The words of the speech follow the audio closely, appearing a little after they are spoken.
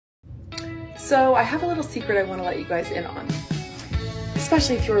So I have a little secret I want to let you guys in on,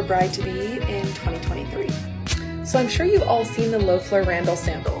 especially if you're a bride-to-be in 2023. So I'm sure you've all seen the Loeffler Randal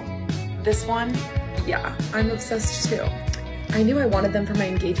sandal. This one, yeah, I'm obsessed too. I knew I wanted them for my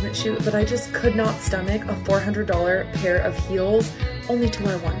engagement shoot, but I just could not stomach a $400 pair of heels only to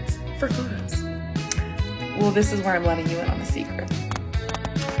wear once for photos. Well, this is where I'm letting you in on a secret.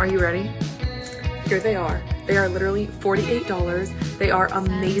 Are you ready? Here they are. They are literally $48. They are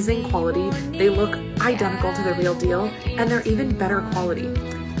amazing quality. They look identical to the real deal, and they're even better quality.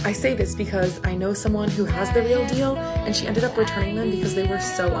 I say this because I know someone who has the real deal, and she ended up returning them because they were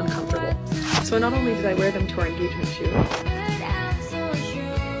so uncomfortable. So not only did I wear them to our engagement shoot,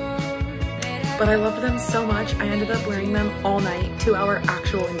 but I loved them so much I ended up wearing them all night to our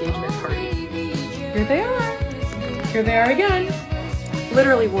actual engagement party. Here they are. Here they are again.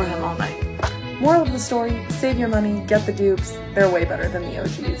 Literally wore them all night. Moral of the story, save your money, get the dupes. They're way better than the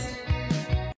OGs.